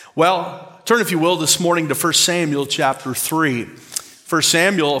Well, turn, if you will, this morning to 1 Samuel chapter 3. 1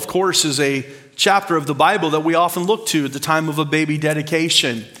 Samuel, of course, is a chapter of the Bible that we often look to at the time of a baby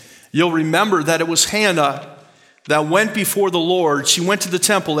dedication. You'll remember that it was Hannah that went before the Lord. She went to the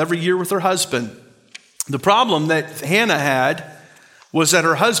temple every year with her husband. The problem that Hannah had was that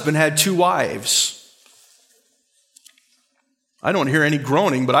her husband had 2 wives. I don't hear any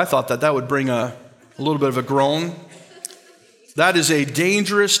groaning, but I thought that would bring a little bit of a groan. That is a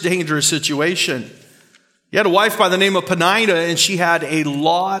dangerous, dangerous situation. He had a wife by the name of Peninnah, and she had a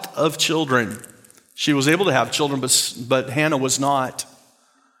lot of children. She was able to have children, but Hannah was not.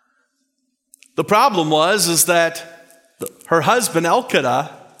 The problem is that her husband,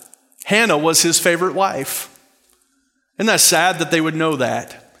 Elkanah, Hannah was his favorite wife. Isn't that sad that they would know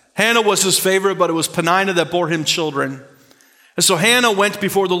that? Hannah was his favorite, but it was Peninnah that bore him children. And so Hannah went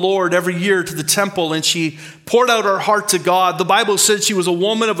before the Lord every year to the temple, and she poured out her heart to God. The Bible said she was a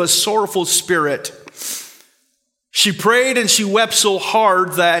woman of a sorrowful spirit. She prayed and she wept so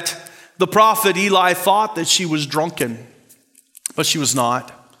hard that the prophet Eli thought that she was drunken, but she was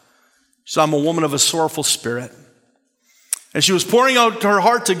not. So I'm a woman of a sorrowful spirit. And she was pouring out her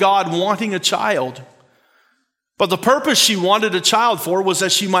heart to God, wanting a child. But the purpose she wanted a child for was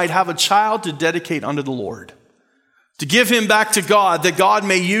that she might have a child to dedicate unto the Lord, to give him back to God, that God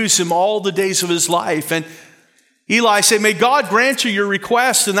may use him all the days of his life. And Eli said, may God grant you your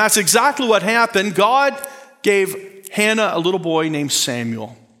request. And that's exactly what happened. God gave Hannah a little boy named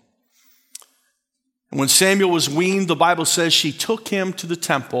Samuel. And when Samuel was weaned, the Bible says she took him to the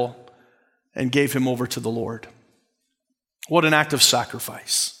temple and gave him over to the Lord. What an act of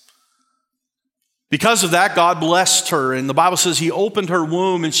sacrifice. Because of that, God blessed her, and the Bible says he opened her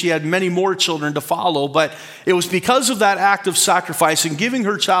womb and she had many more children to follow, but it was because of that act of sacrifice and giving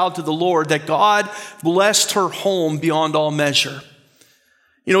her child to the Lord that God blessed her home beyond all measure.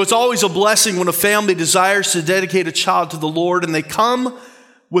 You know, it's always a blessing when a family desires to dedicate a child to the Lord, and they come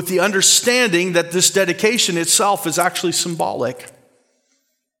with the understanding that this dedication itself is actually symbolic.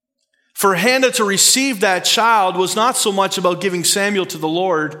 For Hannah to receive that child was not so much about giving Samuel to the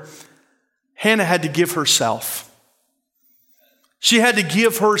Lord. Hannah had to give herself. She had to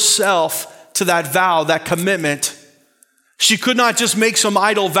give herself to that vow, that commitment. She could not just make some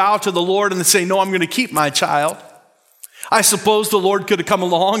idle vow to the Lord and then say, no, I'm going to keep my child. I suppose the Lord could have come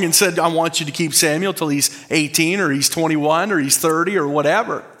along and said, I want you to keep Samuel till he's 18 or he's 21 or he's 30 or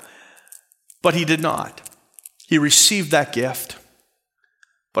whatever. But he did not. He received that gift.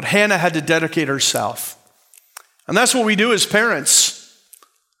 But Hannah had to dedicate herself. And that's what we do as parents.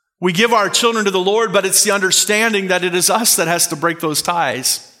 We give our children to the Lord, but it's the understanding that it is us that has to break those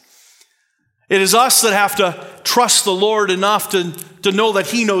ties. It is us that have to trust the Lord enough to know that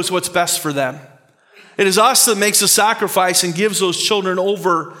he knows what's best for them. It is us that makes a sacrifice and gives those children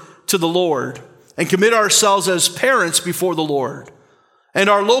over to the Lord and commit ourselves as parents before the Lord and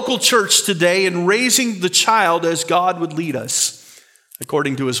our local church today in raising the child as God would lead us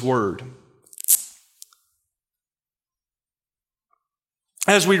according to his word.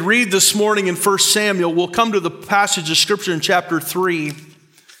 As we read this morning in 1 Samuel, we'll come to the passage of Scripture in chapter 3,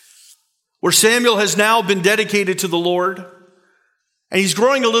 where Samuel has now been dedicated to the Lord, and he's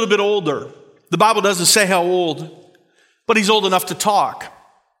growing a little bit older. The Bible doesn't say how old, but he's old enough to talk.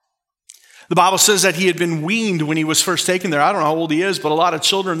 The Bible says that he had been weaned when he was first taken there. I don't know how old he is, but a lot of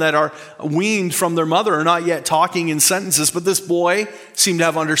children that are weaned from their mother are not yet talking in sentences, but this boy seemed to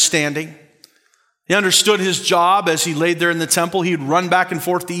have understanding. He understood his job as he laid there in the temple. He would run back and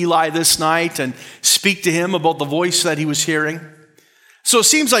forth to Eli this night and speak to him about the voice that he was hearing. So it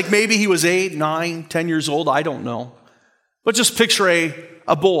seems like maybe he was 8, 9, 10 years old. I don't know. But just picture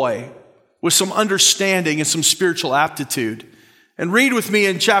a boy with some understanding and some spiritual aptitude. And read with me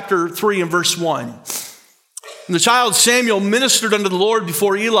in chapter 3 and verse 1. And the child Samuel ministered unto the Lord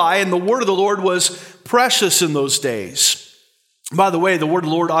before Eli, and the word of the Lord was precious in those days. By the way, the word of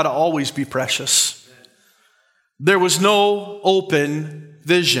the Lord ought to always be precious. There was no open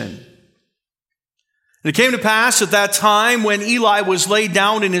vision. And it came to pass at that time when Eli was laid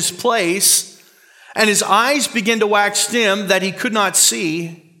down in his place, and his eyes began to wax dim that he could not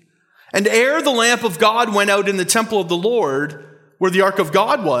see. And ere the lamp of God went out in the temple of the Lord, where the ark of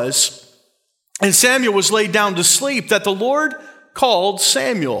God was, and Samuel was laid down to sleep, that the Lord called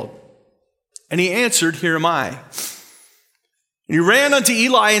Samuel. And he answered, Here am I. And he ran unto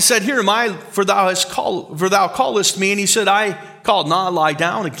Eli and said, Here am I, for thou callest me. And he said, I called not, lie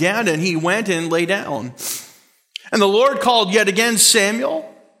down again. And he went and lay down. And the Lord called yet again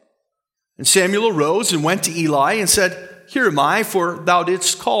Samuel. And Samuel arose and went to Eli and said, Here am I, for thou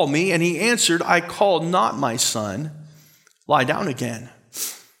didst call me. And he answered, I called not, my son. Lie down again.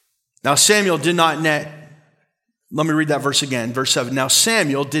 Now Samuel did not yet, let me read that verse again, verse 7. Now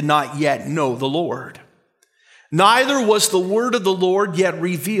Samuel did not yet know the Lord, neither was the word of the Lord yet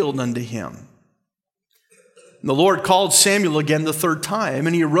revealed unto him. And the Lord called Samuel again the third time,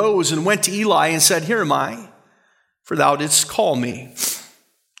 and he arose and went to Eli and said, Here am I, for thou didst call me.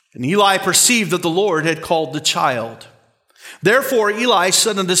 And Eli perceived that the Lord had called the child. Therefore Eli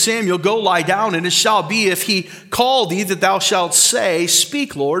said unto Samuel, Go lie down, and it shall be, if he call thee, that thou shalt say,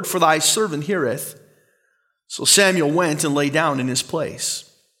 Speak, Lord, for thy servant heareth. So Samuel went and lay down in his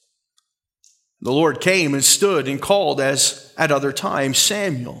place. The Lord came and stood and called as at other times,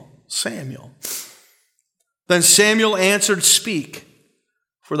 Samuel, Samuel. Then Samuel answered, Speak,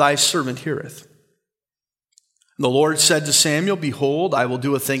 for thy servant heareth. And the Lord said to Samuel, Behold, I will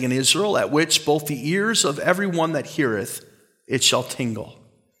do a thing in Israel, at which both the ears of every one that heareth it shall tingle.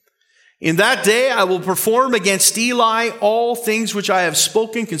 In that day I will perform against Eli all things which I have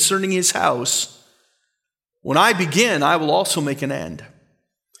spoken concerning his house. When I begin, I will also make an end.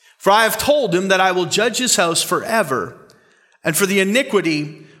 For I have told him that I will judge his house forever, and for the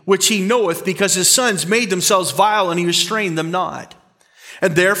iniquity which he knoweth, because his sons made themselves vile, and he restrained them not.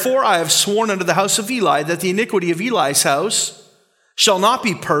 And therefore I have sworn unto the house of Eli that the iniquity of Eli's house shall not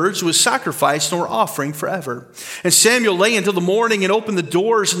be purged with sacrifice nor offering forever. And Samuel lay until the morning and opened the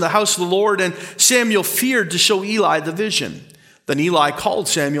doors in the house of the Lord, and Samuel feared to show Eli the vision. Then Eli called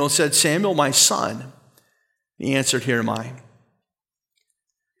Samuel and said, Samuel, my son. He answered, Here am I.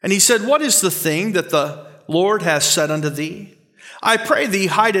 And he said, What is the thing that the Lord hath said unto thee? I pray thee,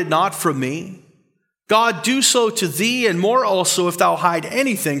 hide it not from me. God do so to thee, and more also, if thou hide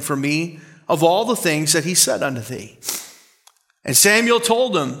anything from me of all the things that he said unto thee. And Samuel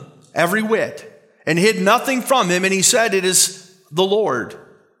told him every whit, and hid nothing from him. And he said, It is the Lord.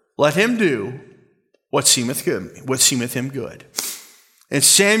 Let him do what seemeth him good. And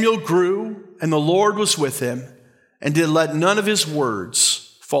Samuel grew, and the Lord was with him, and did let none of his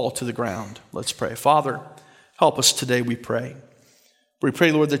words fall to the ground. Let's pray. Father, help us today, we pray. We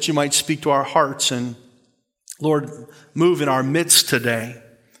pray, Lord, that you might speak to our hearts, and Lord, move in our midst today.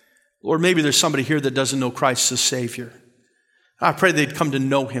 Lord, maybe there's somebody here that doesn't know Christ as Savior. I pray they'd come to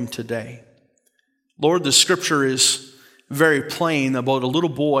know him today. Lord, the scripture is very plain about a little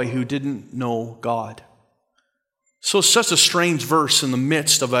boy who didn't know God. So it's such a strange verse in the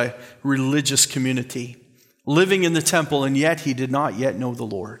midst of a religious community, living in the temple, and yet he did not yet know the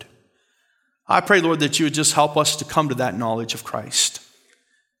Lord. I pray, Lord, that you would just help us to come to that knowledge of Christ.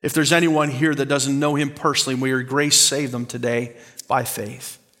 If there's anyone here that doesn't know him personally, may your grace save them today by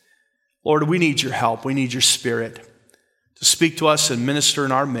faith. Lord, we need your help. We need your Spirit to speak to us and minister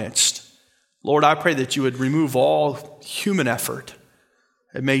in our midst. Lord, I pray that you would remove all human effort,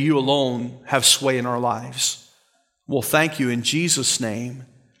 and may you alone have sway in our lives. We'll thank you in Jesus' name.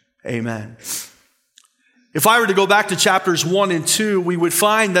 Amen. If I were to go back to chapters 1 and 2, we would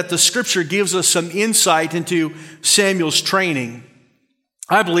find that the scripture gives us some insight into Samuel's training.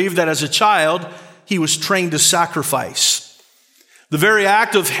 I believe that as a child, he was trained to sacrifice. The very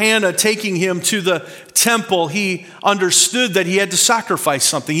act of Hannah taking him to the temple, he understood that he had to sacrifice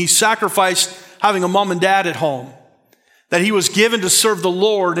something. He sacrificed having a mom and dad at home, that he was given to serve the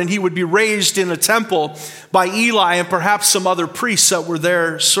Lord, and he would be raised in a temple by Eli and perhaps some other priests that were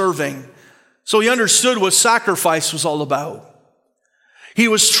there serving. So he understood what sacrifice was all about. He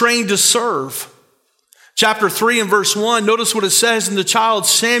was trained to serve. Chapter 3 and verse 1, notice what it says, And the child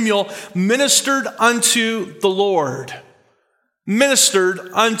Samuel ministered unto the Lord. Ministered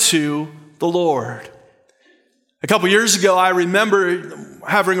unto the Lord. A couple years ago, I remember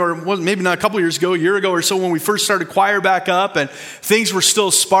having, or maybe not a couple years ago, a year ago or so, when we first started choir back up, and things were still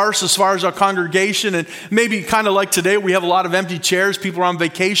sparse as far as our congregation, and maybe kind of like today, we have a lot of empty chairs, people are on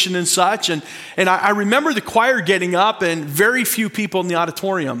vacation and such, and I remember the choir getting up and very few people in the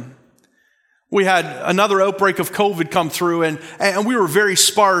auditorium. We had another outbreak of COVID come through, and we were very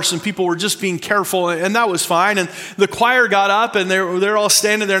sparse, and people were just being careful, and that was fine. And the choir got up, and they're all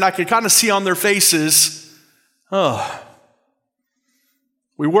standing there, and I could kind of see on their faces,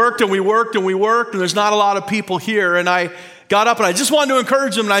 we worked, and there's not a lot of people here. And I got up, and I just wanted to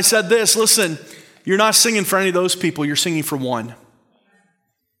encourage them, and I said this, Listen, you're not singing for any of those people, you're singing for one.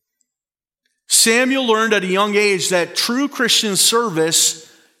 Samuel learned at a young age that true Christian service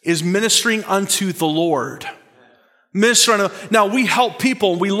is ministering unto the Lord. Now, we help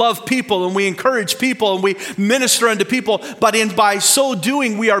people, and we love people, and we encourage people, and we minister unto people, but by so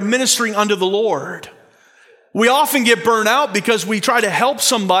doing, we are ministering unto the Lord. We often get burnt out because we try to help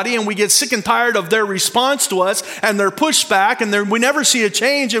somebody, and we get sick and tired of their response to us and their pushback, and we never see a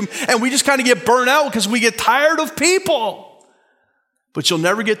change, and we just kind of get burnt out because we get tired of people. but you'll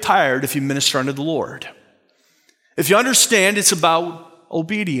never get tired if you minister unto the Lord. If you understand, it's about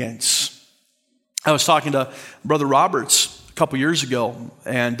obedience. I was talking to Brother Roberts a couple years ago,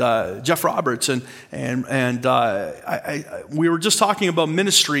 and Jeff Roberts, and we were just talking about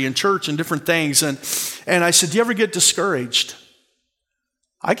ministry and church and different things, and I said, do you ever get discouraged?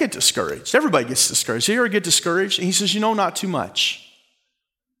 I get discouraged. Everybody gets discouraged. Do you ever get discouraged? And he says, not too much.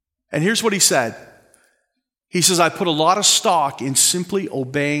 And here's what he said. He says, I put a lot of stock in simply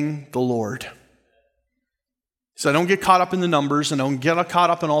obeying the Lord. He said, I don't get caught up in the numbers, and I don't get caught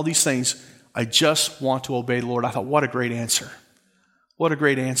up in all these things. I just want to obey the Lord. I thought, what a great answer. What a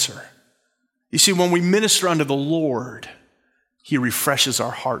great answer. You see, when we minister unto the Lord, he refreshes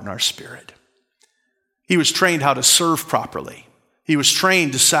our heart and our spirit. He was trained how to serve properly. He was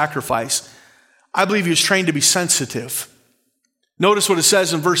trained to sacrifice. I believe he was trained to be sensitive. Notice what it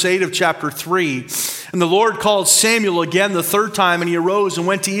says in verse 8 of chapter 3. And the Lord called Samuel again the third time, and he arose and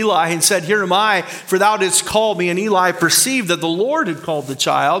went to Eli and said, Here am I, for thou didst call me. And Eli perceived that the Lord had called the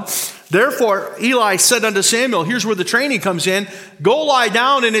child. Therefore Eli said unto Samuel, here's where the training comes in, Go lie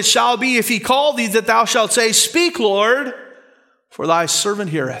down, and it shall be, if he call thee, that thou shalt say, Speak, Lord, for thy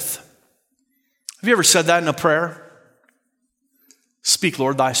servant heareth. Have you ever said that in a prayer? Speak,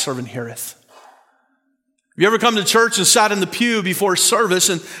 Lord, thy servant heareth. Have you ever come to church and sat in the pew before service?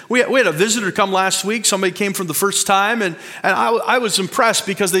 And we had a visitor come last week. Somebody came for the first time. And I was impressed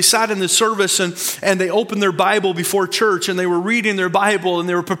because they sat in the service and they opened their Bible before church. And they were reading their Bible. And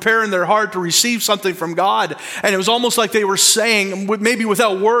they were preparing their heart to receive something from God. And it was almost like they were saying, maybe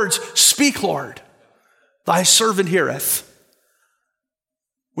without words, Speak, Lord, thy servant heareth.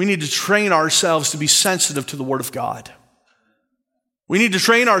 We need to train ourselves to be sensitive to the Word of God. We need to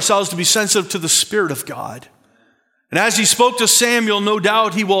train ourselves to be sensitive to the Spirit of God. And as he spoke to Samuel, no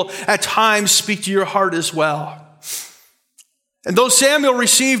doubt he will at times speak to your heart as well. And though Samuel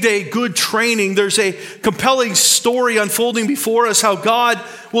received a good training, there's a compelling story unfolding before us how God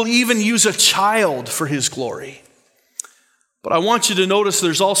will even use a child for his glory. But I want you to notice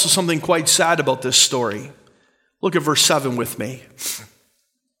there's also something quite sad about this story. Look at verse 7 with me.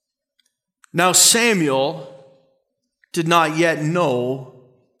 Now Samuel did not yet know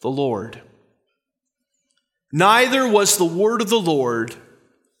the Lord. Neither was the word of the Lord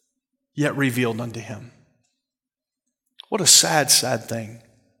yet revealed unto him. What a sad, sad thing.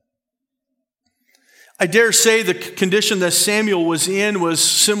 I dare say the condition that Samuel was in was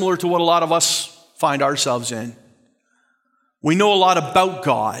similar to what a lot of us find ourselves in. We know a lot about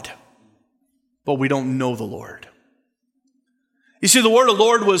God, but we don't know the Lord. You see, the word of the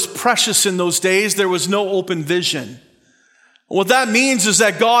Lord was precious in those days. There was no open vision. What that means is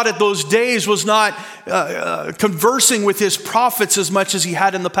that God at those days was not conversing with his prophets as much as he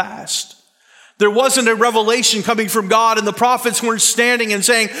had in the past. There wasn't a revelation coming from God, and the prophets weren't standing and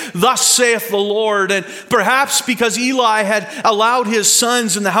saying, Thus saith the Lord. And perhaps because Eli had allowed his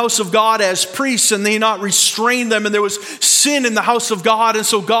sons in the house of God as priests, and they not restrained them, and there was sin in the house of God, and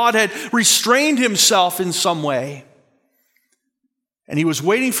so God had restrained himself in some way. And he was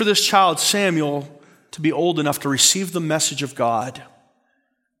waiting for this child, Samuel, to be old enough to receive the message of God,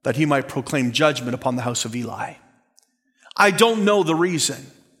 that he might proclaim judgment upon the house of Eli. I don't know the reason,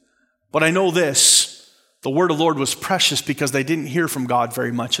 but I know this. The word of the Lord was precious because they didn't hear from God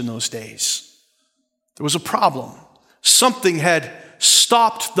very much in those days. There was a problem. Something had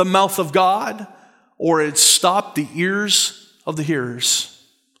stopped the mouth of God, or it stopped the ears of the hearers.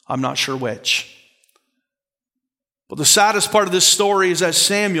 I'm not sure which. But the saddest part of this story is that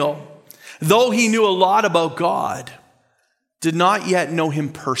Samuel, though he knew a lot about God, did not yet know him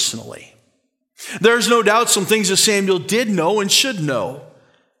personally. There's no doubt some things that Samuel did know and should know.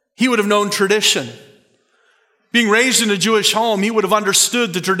 He would have known tradition. Being raised in a Jewish home, he would have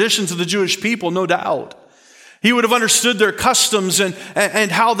understood the traditions of the Jewish people, no doubt. He would have understood their customs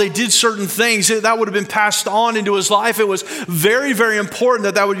and how they did certain things. That would have been passed on into his life. It was very, very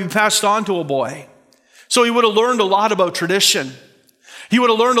important that would be passed on to a boy. So he would have learned a lot about tradition. He would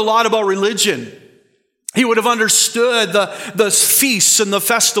have learned a lot about religion. He would have understood the feasts and the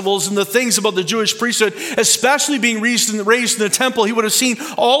festivals and the things about the Jewish priesthood, especially being raised in the temple. He would have seen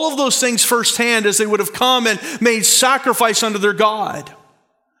all of those things firsthand as they would have come and made sacrifice unto their God.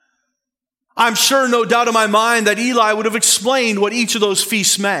 I'm sure, no doubt in my mind, that Eli would have explained what each of those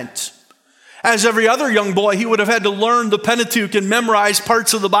feasts meant. As every other young boy, he would have had to learn the Pentateuch and memorize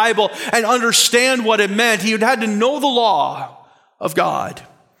parts of the Bible and understand what it meant. He would have had to know the law of God.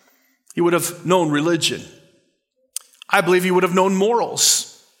 He would have known religion. I believe he would have known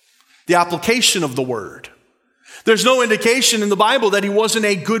morals, the application of the word. There's no indication in the Bible that he wasn't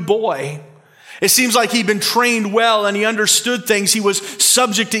a good boy. It seems like he'd been trained well and he understood things. He was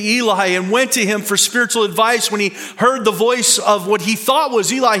subject to Eli and went to him for spiritual advice. When he heard the voice of what he thought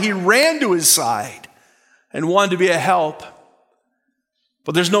was Eli, he ran to his side and wanted to be a help.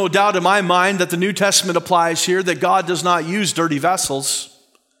 But there's no doubt in my mind that the New Testament applies here, that God does not use dirty vessels.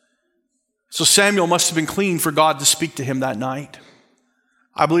 So Samuel must have been clean for God to speak to him that night.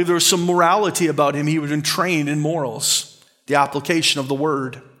 I believe there was some morality about him. He would have been trained in morals, the application of the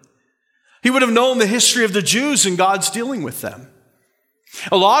word. He would have known the history of the Jews and God's dealing with them.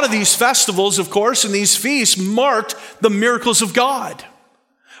 A lot of these festivals, of course, and these feasts marked the miracles of God.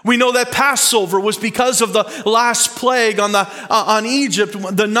 We know that Passover was because of the last plague on Egypt,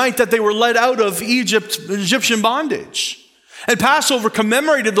 the night that they were led out of Egyptian bondage. And Passover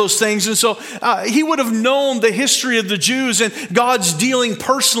commemorated those things, and so he would have known the history of the Jews and God's dealing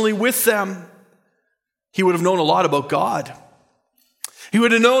personally with them. He would have known a lot about God. He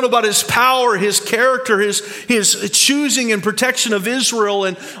would have known about his power, his character, his choosing and protection of Israel,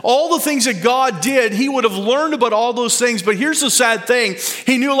 and all the things that God did. He would have learned about all those things. But here's the sad thing.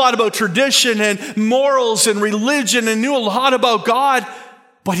 He knew a lot about tradition and morals and religion and knew a lot about God,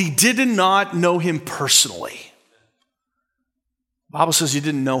 but he did not know him personally. The Bible says he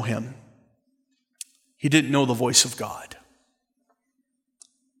didn't know him. He didn't know the voice of God.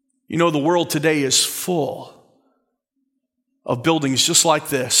 You know, the world today is full of buildings just like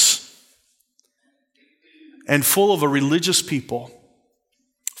this, and full of a religious people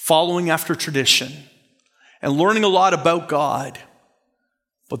following after tradition and learning a lot about God,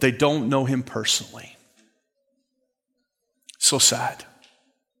 but they don't know him personally. So sad.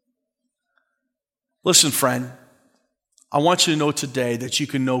 Listen, friend, I want you to know today that you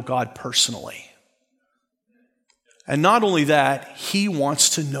can know God personally. And not only that, he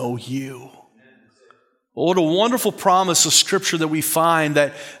wants to know you. What a wonderful promise of Scripture that we find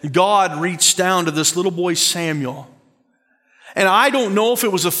that God reached down to this little boy Samuel. And I don't know if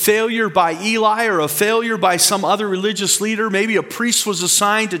it was a failure by Eli or a failure by some other religious leader. Maybe a priest was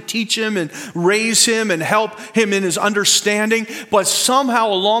assigned to teach him and raise him and help him in his understanding. But somehow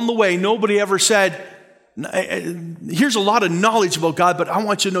along the way, nobody ever said, here's a lot of knowledge about God, but I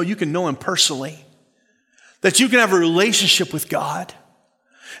want you to know you can know him personally. That you can have a relationship with God.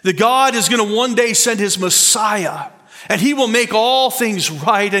 That God is going to one day send his Messiah, and he will make all things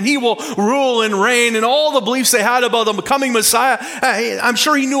right, and he will rule and reign, and all the beliefs they had about the coming Messiah, I'm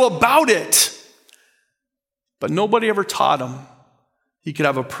sure he knew about it. But nobody ever taught him he could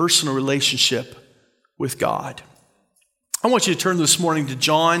have a personal relationship with God. I want you to turn this morning to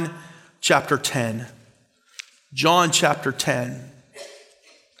John chapter 10. John chapter 10.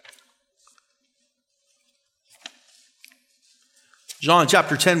 John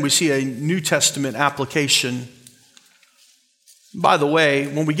chapter 10, we see a New Testament application. By the way,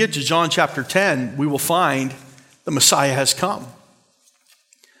 when we get to John chapter 10, we will find the Messiah has come.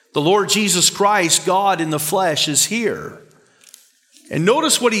 The Lord Jesus Christ, God in the flesh, is here. And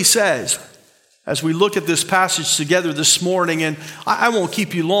notice what he says as we look at this passage together this morning. And I won't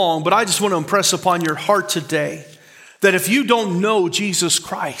keep you long, but I just want to impress upon your heart today that if you don't know Jesus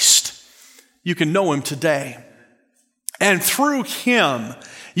Christ, you can know him today. And through him,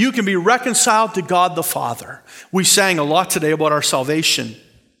 you can be reconciled to God the Father. We sang a lot today about our salvation.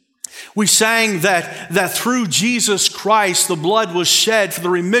 We sang that through Jesus Christ, the blood was shed for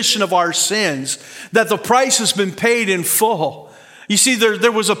the remission of our sins, that the price has been paid in full. You see,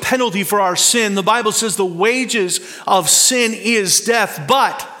 there was a penalty for our sin. The Bible says the wages of sin is death,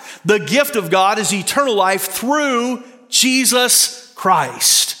 but the gift of God is eternal life through Jesus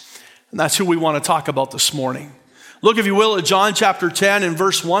Christ. And that's who we want to talk about this morning. Look, if you will, at John chapter 10 and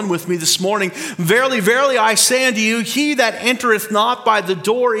verse 1 with me this morning. Verily, verily, I say unto you, he that entereth not by the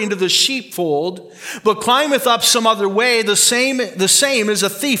door into the sheepfold, but climbeth up some other way, the same is a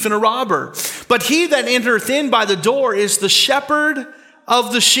thief and a robber. But he that entereth in by the door is the shepherd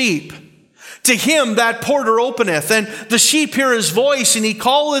of the sheep. To him that porter openeth, and the sheep hear his voice, and he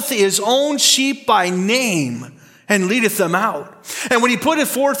calleth his own sheep by name, and leadeth them out. And when he putteth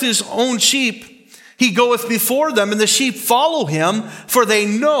forth his own sheep, he goeth before them, and the sheep follow him, for they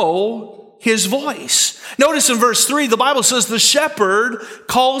know his voice. Notice in verse 3, the Bible says the shepherd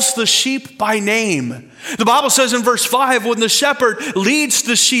calls the sheep by name. The Bible says in verse 5, when the shepherd leads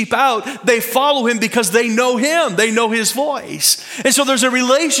the sheep out, they follow him because they know him. They know his voice. And so there's a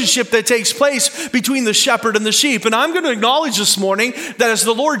relationship that takes place between the shepherd and the sheep. And I'm going to acknowledge this morning that as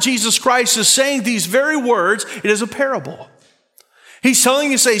the Lord Jesus Christ is saying these very words, it is a parable. He's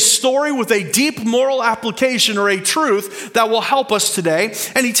telling us a story with a deep moral application or a truth that will help us today.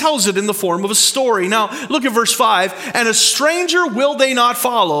 And he tells it in the form of a story. Now, look at verse 5. And a stranger will they not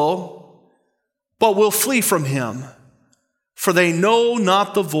follow, but will flee from him, for they know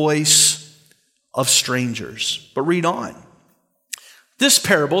not the voice of strangers. But read on. This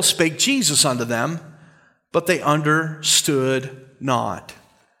parable spake Jesus unto them, but they understood not.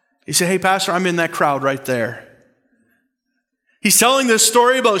 He said, hey, Pastor, I'm in that crowd right there. He's telling this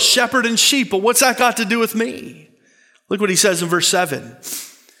story about shepherd and sheep, but what's that got to do with me? Look what he says in verse 7.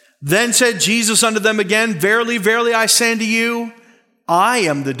 Then said Jesus unto them again, verily, verily, I say unto you, I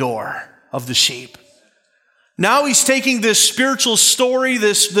am the door of the sheep. Now he's taking this spiritual story,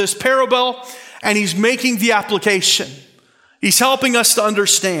 this parable, and he's making the application. He's helping us to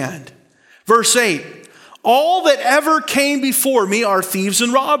understand. Verse 8, all that ever came before me are thieves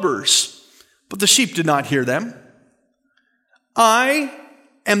and robbers, but the sheep did not hear them. I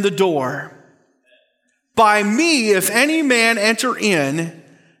am the door. By me, if any man enter in,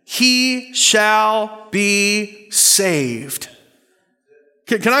 he shall be saved.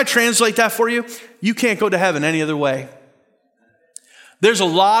 Can I translate that for you? You can't go to heaven any other way. There's a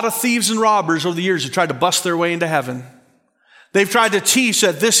lot of thieves and robbers over the years who tried to bust their way into heaven. They've tried to teach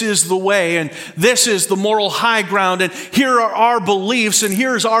that this is the way and this is the moral high ground and here are our beliefs and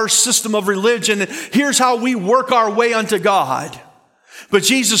here's our system of religion and here's how we work our way unto God. But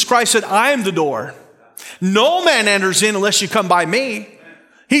Jesus Christ said, I am the door. No man enters in unless you come by me.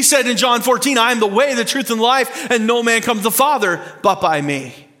 He said in John 14, I am the way, the truth, and life, and no man comes to the Father but by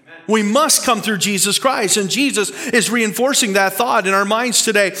me. We must come through Jesus Christ, and Jesus is reinforcing that thought in our minds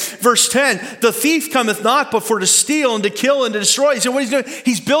today. Verse 10, the thief cometh not but for to steal and to kill and to destroy. So what he's doing,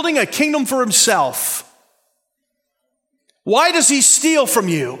 he's building a kingdom for himself. Why does he steal from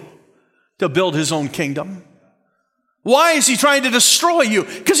you? To build his own kingdom. Why is he trying to destroy you?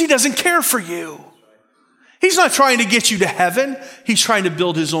 Because he doesn't care for you. He's not trying to get you to heaven. He's trying to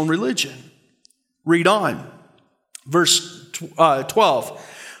build his own religion. Read on. Verse 12.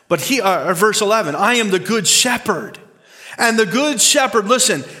 But verse 11, I am the good shepherd. And the good shepherd,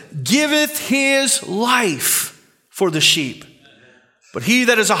 listen, giveth his life for the sheep. But he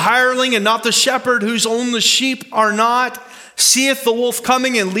that is a hireling and not the shepherd, whose own the sheep are not, seeth the wolf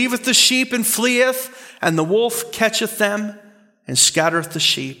coming and leaveth the sheep and fleeth, and the wolf catcheth them and scattereth the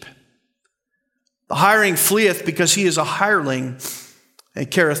sheep. The hireling fleeth because he is a hireling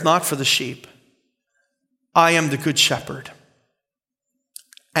and careth not for the sheep. I am the good shepherd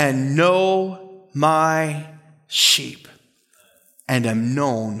and know my sheep and am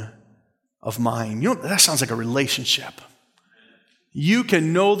known of mine. You know, that sounds like a relationship. You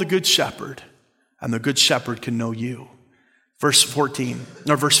can know the good shepherd and the good shepherd can know you. Verse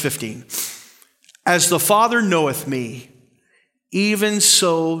 15. As the Father knoweth me, even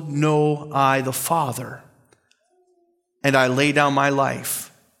so know I the Father, and I lay down my life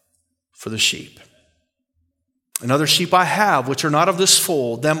for the sheep. And other sheep I have, which are not of this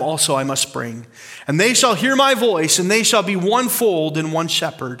fold, them also I must bring. And they shall hear my voice, and they shall be one fold and one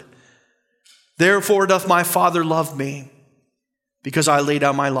shepherd. Therefore doth my Father love me, because I lay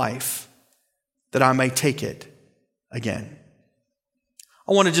down my life, that I may take it again.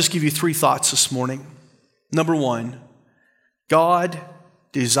 I want to just give you 3 thoughts this morning. Number 1, God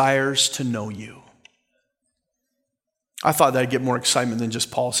desires to know you. I thought that'd get more excitement than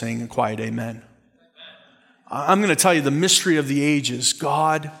just Paul saying a quiet amen. I'm going to tell you the mystery of the ages.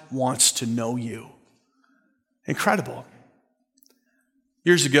 God wants to know you. Incredible.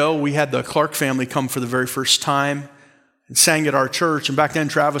 Years ago, we had the Clark family come for the very first time and sang at our church. And back then,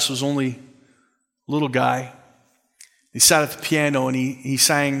 Travis was only a little guy. He sat at the piano and he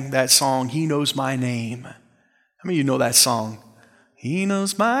sang that song, He Knows My Name. How many of you know that song? He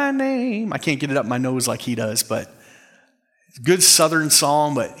knows my name. I can't get it up my nose like he does, but it's a good southern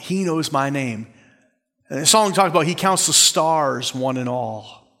song, but He knows my name. And the song talks about He counts the stars, one and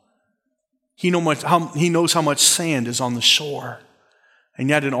all. He knows how much sand is on the shore. And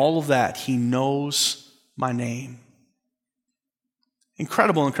yet in all of that, He knows my name.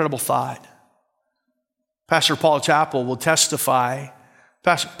 Incredible, incredible thought. Pastor Paul Chappell will testify.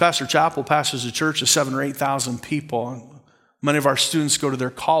 Pastor Chappell pastors a church of 7,000 or 8,000 people. Many of our students go to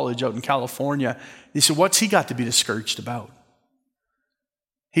their college out in California. He said, what's he got to be discouraged about?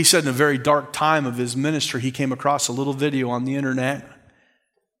 He said in a very dark time of his ministry, he came across a little video on the internet,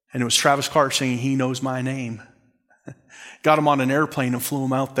 and it was Travis Clark singing, He Knows My Name. Got him on an airplane and flew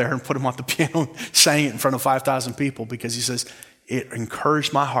him out there and put him on the piano and sang it in front of 5,000 people because he says, it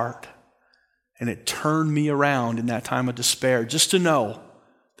encouraged my heart and it turned me around in that time of despair just to know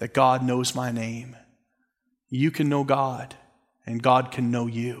that God knows my name. You can know God and God can know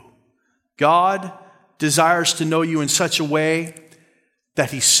you. God desires to know you in such a way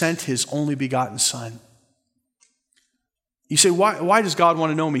that He sent His only begotten Son. You say, why does God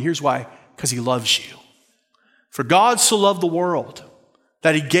want to know me? Here's why. Because he loves you. For God so loved the world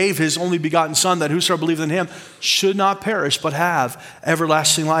that he gave his only begotten Son, that whosoever believes in him should not perish, but have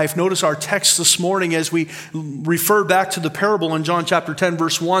everlasting life. Notice our text this morning as we refer back to the parable in John chapter 10,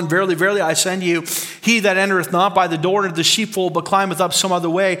 verse 1. Verily, verily, I say unto you, he that entereth not by the door into the sheepfold, but climbeth up some other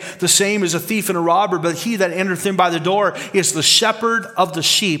way, the same is a thief and a robber. But he that entereth in by the door is the shepherd of the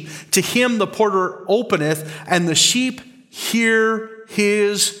sheep. To him the porter openeth, and the sheep hear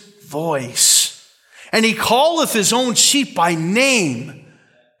his voice. And he calleth his own sheep by name,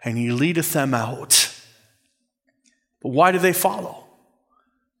 and he leadeth them out. But why do they follow?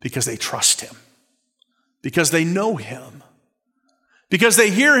 Because they trust him. Because they know him. Because they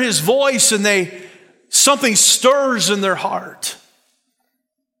hear his voice and something stirs in their heart.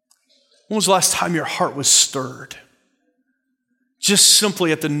 When was the last time your heart was stirred? Just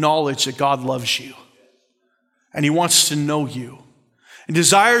simply at the knowledge that God loves you. And he wants to know you. And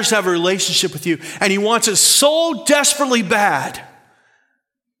desires to have a relationship with you. And he wants it so desperately bad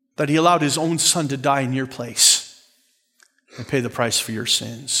that he allowed his own Son to die in your place and pay the price for your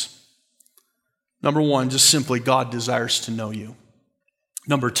sins. Number one, just simply God desires to know you.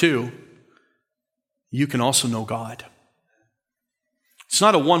 Number two, you can also know God. It's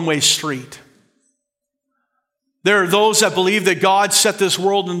not a one-way street. There are those that believe that God set this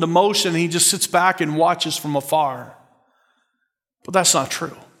world into motion and he just sits back and watches from afar. But that's not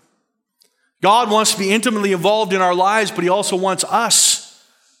true. God wants to be intimately involved in our lives, but he also wants us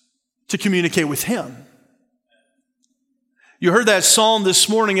to communicate with him. You heard that psalm this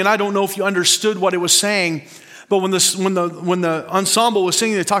morning, and I don't know if you understood what it was saying, but when the ensemble was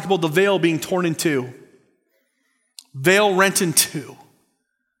singing, they talked about the veil being torn in two. Veil rent in two.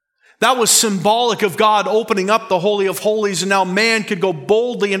 That was symbolic of God opening up the Holy of Holies, and now man could go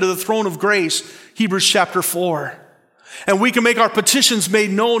boldly into the throne of grace, Hebrews chapter 4. And we can make our petitions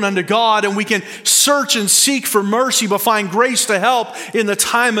made known unto God, and we can search and seek for mercy, but find grace to help in the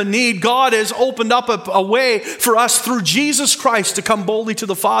time of need. God has opened up a way for us through Jesus Christ to come boldly to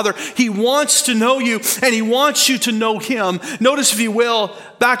the Father. He wants to know you, and he wants you to know him. Notice, if you will,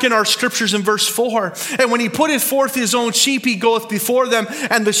 back in our scriptures in verse 4, and when he putteth forth his own sheep, he goeth before them,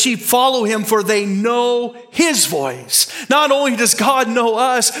 and the sheep follow him, for they know his voice. Not only does God know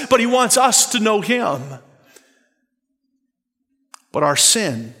us, but he wants us to know him. But our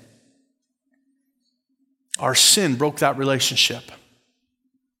sin broke that relationship.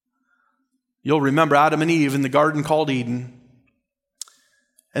 You'll remember Adam and Eve in the garden called Eden.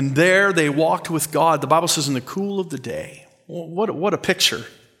 And there they walked with God. The Bible says in the cool of the day. What a picture.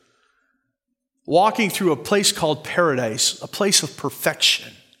 Walking through a place called paradise, a place of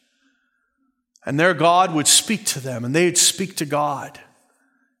perfection. And there God would speak to them, and they'd speak to God.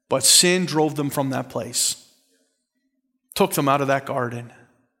 But sin drove them from that place. Took them out of that garden.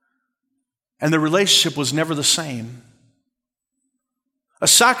 And the relationship was never the same. A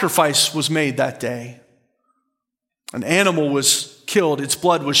sacrifice was made that day. An animal was killed, its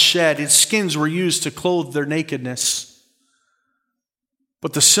blood was shed, its skins were used to clothe their nakedness.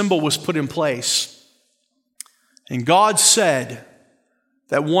 But the symbol was put in place. And God said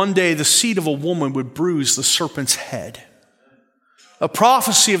that one day the seed of a woman would bruise the serpent's head. A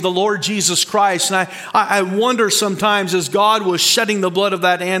prophecy of the Lord Jesus Christ. And I wonder sometimes, as God was shedding the blood of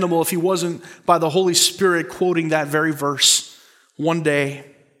that animal, if he wasn't by the Holy Spirit quoting that very verse. One day,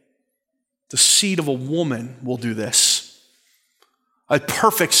 the seed of a woman will do this. A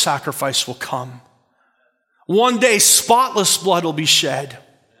perfect sacrifice will come. One day, spotless blood will be shed.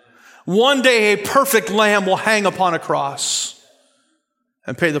 One day, a perfect lamb will hang upon a cross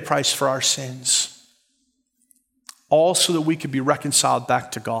and pay the price for our sins. All so that we could be reconciled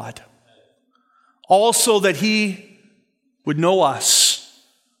back to God. All so that he would know us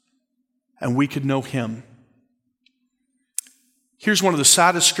and we could know him. Here's one of the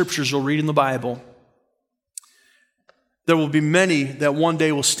saddest scriptures you'll read in the Bible. There will be many that one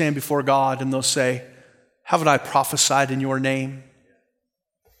day will stand before God and they'll say, haven't I prophesied in your name?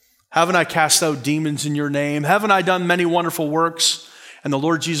 Haven't I cast out demons in your name? Haven't I done many wonderful works? And the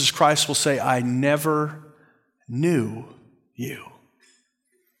Lord Jesus Christ will say, I never knew you.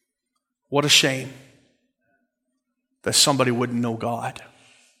 What a shame that somebody wouldn't know God.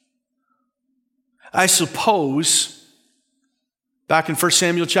 I suppose back in 1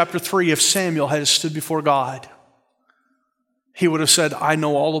 Samuel chapter 3, if Samuel had stood before God, he would have said, I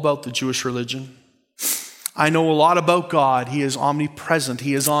know all about the Jewish religion. I know a lot about God. He is omnipresent.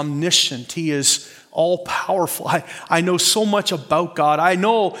 He is omniscient. He is all powerful. I know so much about God. I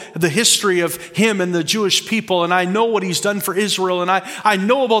know the history of him and the Jewish people, and I know what he's done for Israel, and I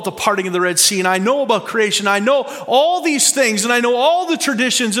know about the parting of the Red Sea, and I know about creation. I know all these things, and I know all the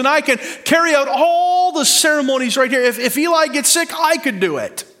traditions, and I can carry out all the ceremonies right here. If Eli gets sick, I could do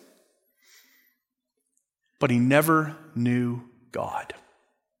it. But he never knew God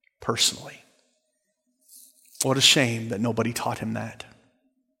personally. What a shame that nobody taught him that.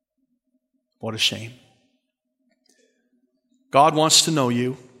 What a shame. God wants to know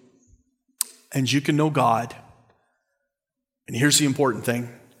you, and you can know God. And here's the important thing.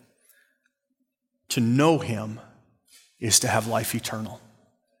 To know him is to have life eternal.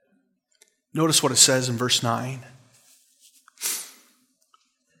 Notice what it says in verse 9.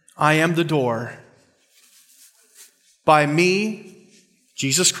 I am the door. By me,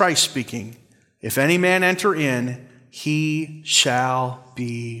 Jesus Christ speaking, if any man enter in, he shall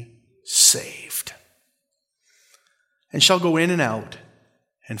be saved, and shall go in and out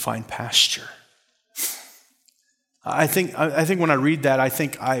and find pasture. I think when I read that, I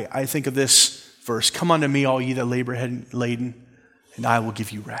think of this verse: come unto me, all ye that labor and laden, and I will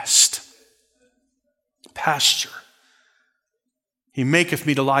give you rest. Pasture. He maketh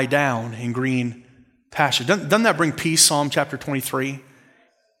me to lie down in green pasture. Doesn't that bring peace? Psalm chapter 23.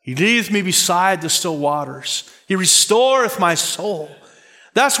 He leadeth me beside the still waters. He restoreth my soul.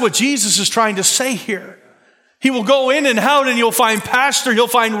 That's what Jesus is trying to say here. He will go in and out, and you'll find pasture. You'll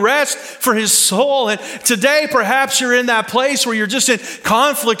find rest for his soul. And today, perhaps you're in that place where you're just in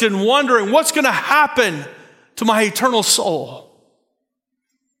conflict and wondering, what's going to happen to my eternal soul?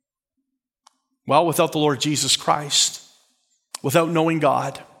 Well, without the Lord Jesus Christ, without knowing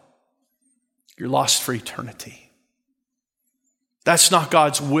God, you're lost for eternity. That's not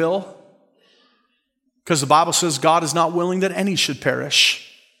God's will, because the Bible says God is not willing that any should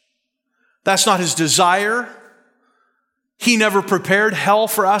perish. That's not his desire. He never prepared hell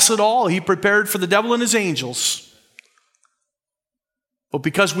for us at all. He prepared for the devil and his angels. But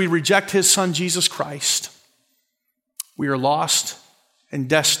because we reject his son, Jesus Christ, we are lost and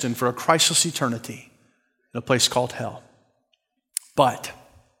destined for a Christless eternity in a place called hell. But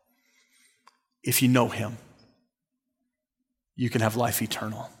if you know him, you can have life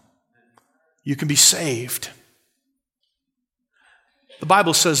eternal. You can be saved. The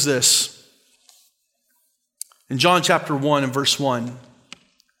Bible says this in John chapter 1 and verse 1.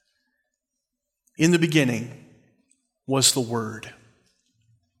 In the beginning was the Word.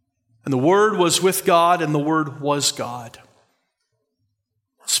 And the Word was with God, and the Word was God.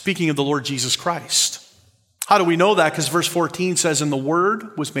 Speaking of the Lord Jesus Christ. How do we know that? Because verse 14 says, and the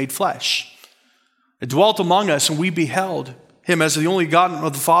Word was made flesh. It dwelt among us, and we beheld him as the only begotten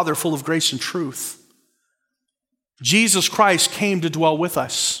of the Father, full of grace and truth. Jesus Christ came to dwell with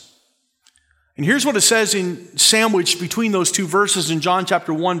us. And here's what it says sandwiched between those two verses in John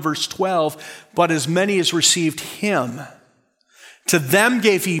chapter 1, verse 12. But as many as received him, to them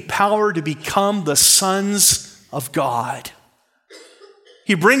gave he power to become the sons of God.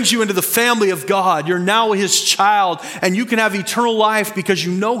 He brings you into the family of God. You're now his child, and you can have eternal life because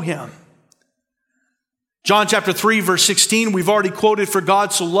you know him. John chapter 3, verse 16, we've already quoted, for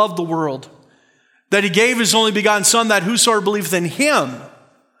God so loved the world that he gave his only begotten son, that whosoever believeth in him.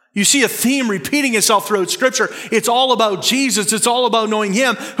 You see a theme repeating itself throughout Scripture. It's all about Jesus. It's all about knowing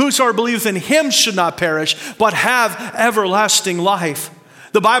him. Whosoever believeth in him should not perish, but have everlasting life.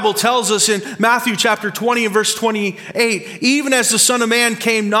 The Bible tells us in Matthew chapter 20 and verse 28, even as the Son of Man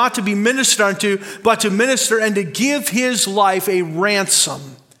came not to be ministered unto, but to minister and to give his life a ransom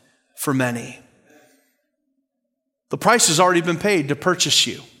for many. The price has already been paid to purchase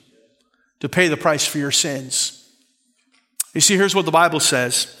you, to pay the price for your sins. You see, here's what the Bible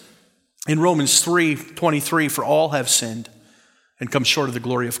says in Romans 3:23, for all have sinned and come short of the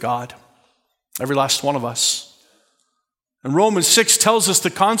glory of God. Every last one of us. And Romans 6 tells us the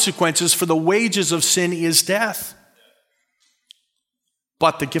consequences, for the wages of sin is death.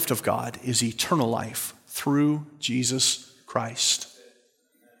 But the gift of God is eternal life through Jesus Christ.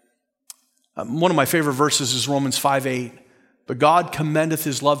 One of my favorite verses is Romans 5:8. But God commendeth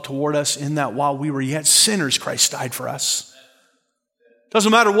his love toward us in that while we were yet sinners, Christ died for us.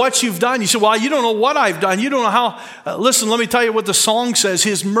 Doesn't matter what you've done. You say, well, you don't know what I've done. You don't know how. Listen, let me tell you what the song says.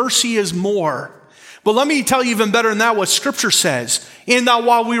 His mercy is more. But let me tell you even better than that what Scripture says. In that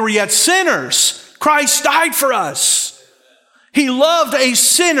while we were yet sinners, Christ died for us. He loved a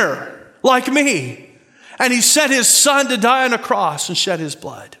sinner like me. And he sent his son to die on a cross and shed his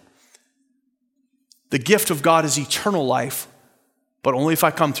blood. The gift of God is eternal life, but only if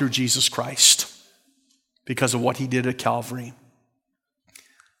I come through Jesus Christ because of what he did at Calvary.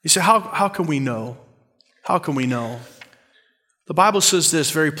 You say, how can we know? How can we know? The Bible says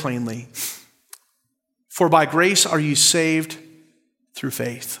this very plainly. For by grace are you saved through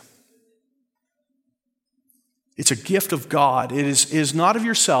faith. It's a gift of God. It is not of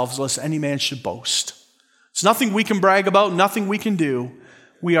yourselves, lest any man should boast. It's nothing we can brag about, nothing we can do.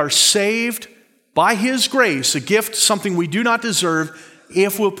 We are saved by His grace, a gift, something we do not deserve,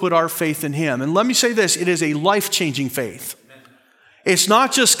 if we'll put our faith in Him. And let me say this, it is a life-changing faith. It's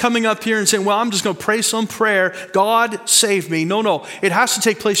not just coming up here and saying, well, I'm just going to pray some prayer, God save me. No. It has to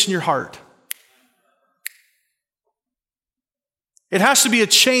take place in your heart. It has to be a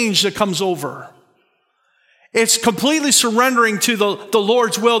change that comes over. It's completely surrendering to the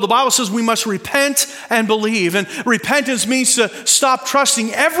Lord's will. The Bible says we must repent and believe. And repentance means to stop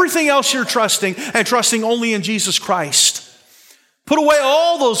trusting everything else you're trusting and trusting only in Jesus Christ. Put away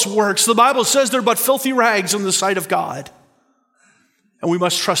all those works. The Bible says they're but filthy rags in the sight of God. And we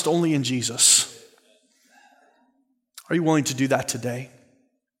must trust only in Jesus. Are you willing to do that today?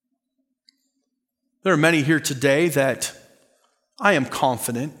 There are many here today that I am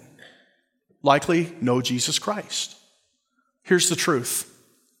confident likely know Jesus Christ. Here's the truth,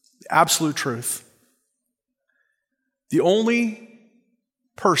 the absolute truth. The only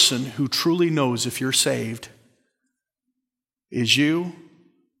person who truly knows if you're saved is you,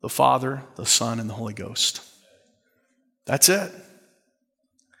 the Father, the Son, and the Holy Ghost. That's it.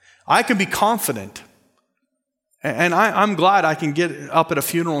 I can be confident. And I'm glad I can get up at a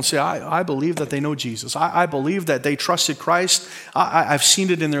funeral and say, I believe that they know Jesus. I believe that they trusted Christ. I've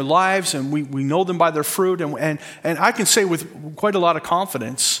seen it in their lives, and we know them by their fruit. And I can say with quite a lot of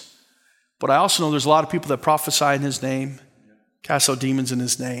confidence, but I also know there's a lot of people that prophesy in His name, cast out demons in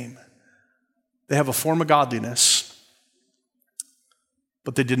His name. They have a form of godliness,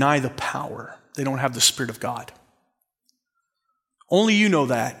 but they deny the power. They don't have the Spirit of God. Only you know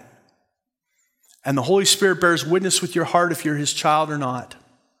that. And the Holy Spirit bears witness with your heart if you're His child or not.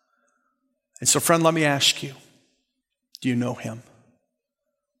 And so, friend, let me ask you, do you know Him?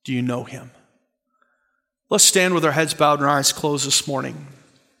 Do you know Him? Let's stand with our heads bowed and our eyes closed this morning.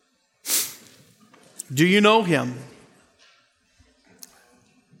 Do you know Him?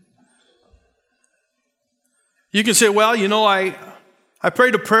 You can say, well, I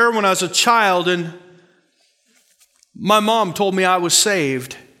prayed a prayer when I was a child and my mom told me I was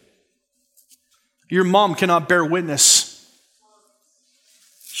saved. Your mom cannot bear witness.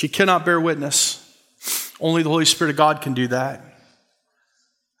 She cannot bear witness. Only the Holy Spirit of God can do that.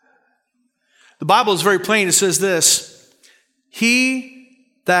 The Bible is very plain. It says this, he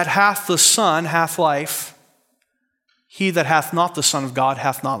that hath the Son hath life. He that hath not the Son of God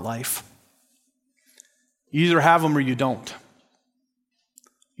hath not life. You either have Him or you don't.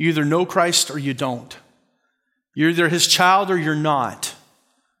 You either know Christ or you don't. You're either His child or you're not.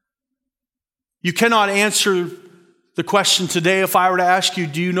 You cannot answer the question today if I were to ask you,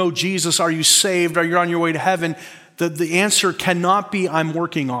 do you know Jesus? Are you saved? Are you on your way to heaven? The answer cannot be, I'm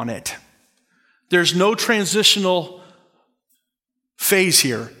working on it. There's no transitional phase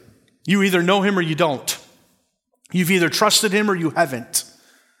here. You either know Him or you don't. You've either trusted Him or you haven't.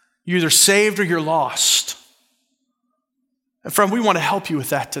 You're either saved or you're lost. And friend, we want to help you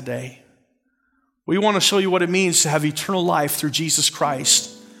with that today. We want to show you what it means to have eternal life through Jesus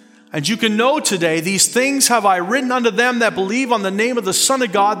Christ. And you can know today, these things have I written unto them that believe on the name of the Son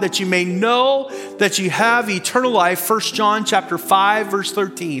of God, that you may know that you have eternal life. 1 John chapter 5, verse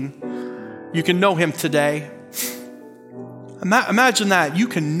 13. You can know Him today. Imagine that. You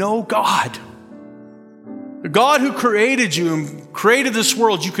can know God. The God who created you and created this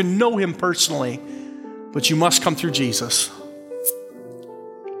world, you can know Him personally. But you must come through Jesus.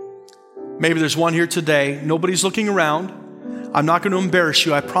 Maybe there's one here today. Nobody's looking around. I'm not going to embarrass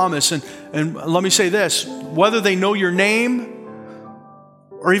you, I promise. And let me say this, whether they know your name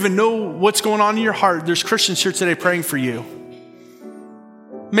or even know what's going on in your heart, there's Christians here today praying for you.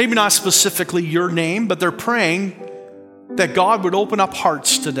 Maybe not specifically your name, but they're praying that God would open up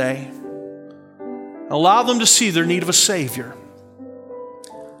hearts today. Allow them to see their need of a Savior.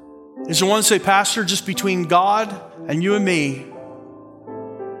 Is there one say, Pastor, just between God and you and me,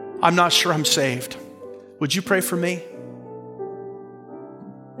 I'm not sure I'm saved. Would you pray for me?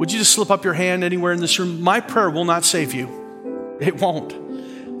 Would you just slip up your hand anywhere in this room? My prayer will not save you. It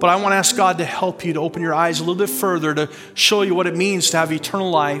won't. But I want to ask God to help you to open your eyes a little bit further to show you what it means to have eternal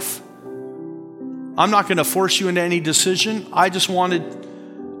life. I'm not going to force you into any decision. I just wanted,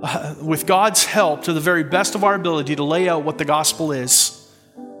 with God's help, to the very best of our ability, to lay out what the gospel is.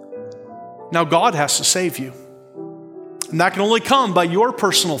 Now, God has to save you. And that can only come by your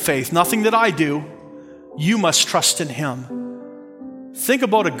personal faith. Nothing that I do. You must trust in Him. Think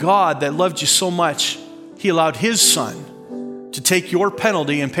about a God that loved you so much, he allowed his son to take your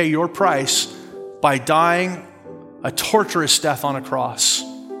penalty and pay your price by dying a torturous death on a cross.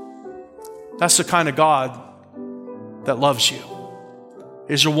 That's the kind of God that loves you.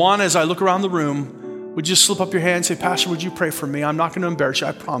 Is there one, as I look around the room, would you slip up your hand and say, Pastor, would you pray for me? I'm not going to embarrass you,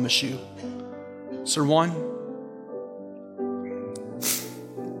 I promise you. Is there one?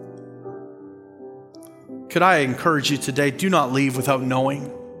 Could I encourage you today, do not leave without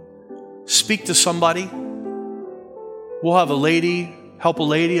knowing. Speak to somebody. We'll have a lady help a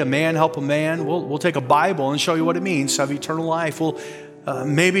lady, a man help a man. We'll take a Bible and show you what it means to have eternal life.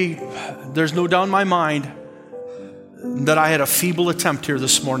 Maybe there's no doubt in my mind that I had a feeble attempt here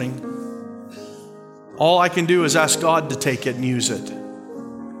this morning. All I can do is ask God to take it and use it.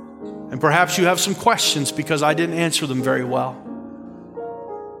 And perhaps you have some questions because I didn't answer them very well.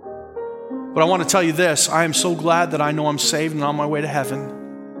 But I want to tell you this, I am so glad that I know I'm saved and on my way to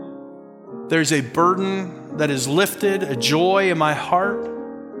heaven. There's a burden that is lifted, a joy in my heart.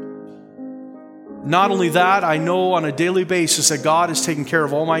 Not only that, I know on a daily basis that God is taking care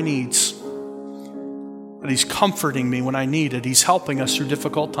of all my needs. That he's comforting me when I need it. He's helping us through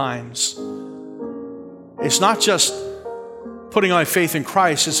difficult times. It's not just putting my faith in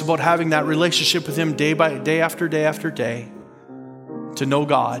Christ. It's about having that relationship with him day by day after day after day to know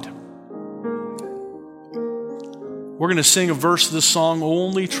God. We're going to sing a verse of this song,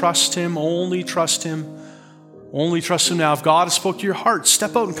 only trust him, only trust him, only trust him. Now, if God has spoke to your heart,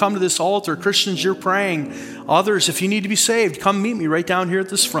 step out and come to this altar. Christians, you're praying. Others, if you need to be saved, come meet me right down here at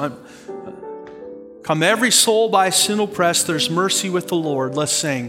this front. Come every soul by sin oppressed, there's mercy with the Lord. Let's sing.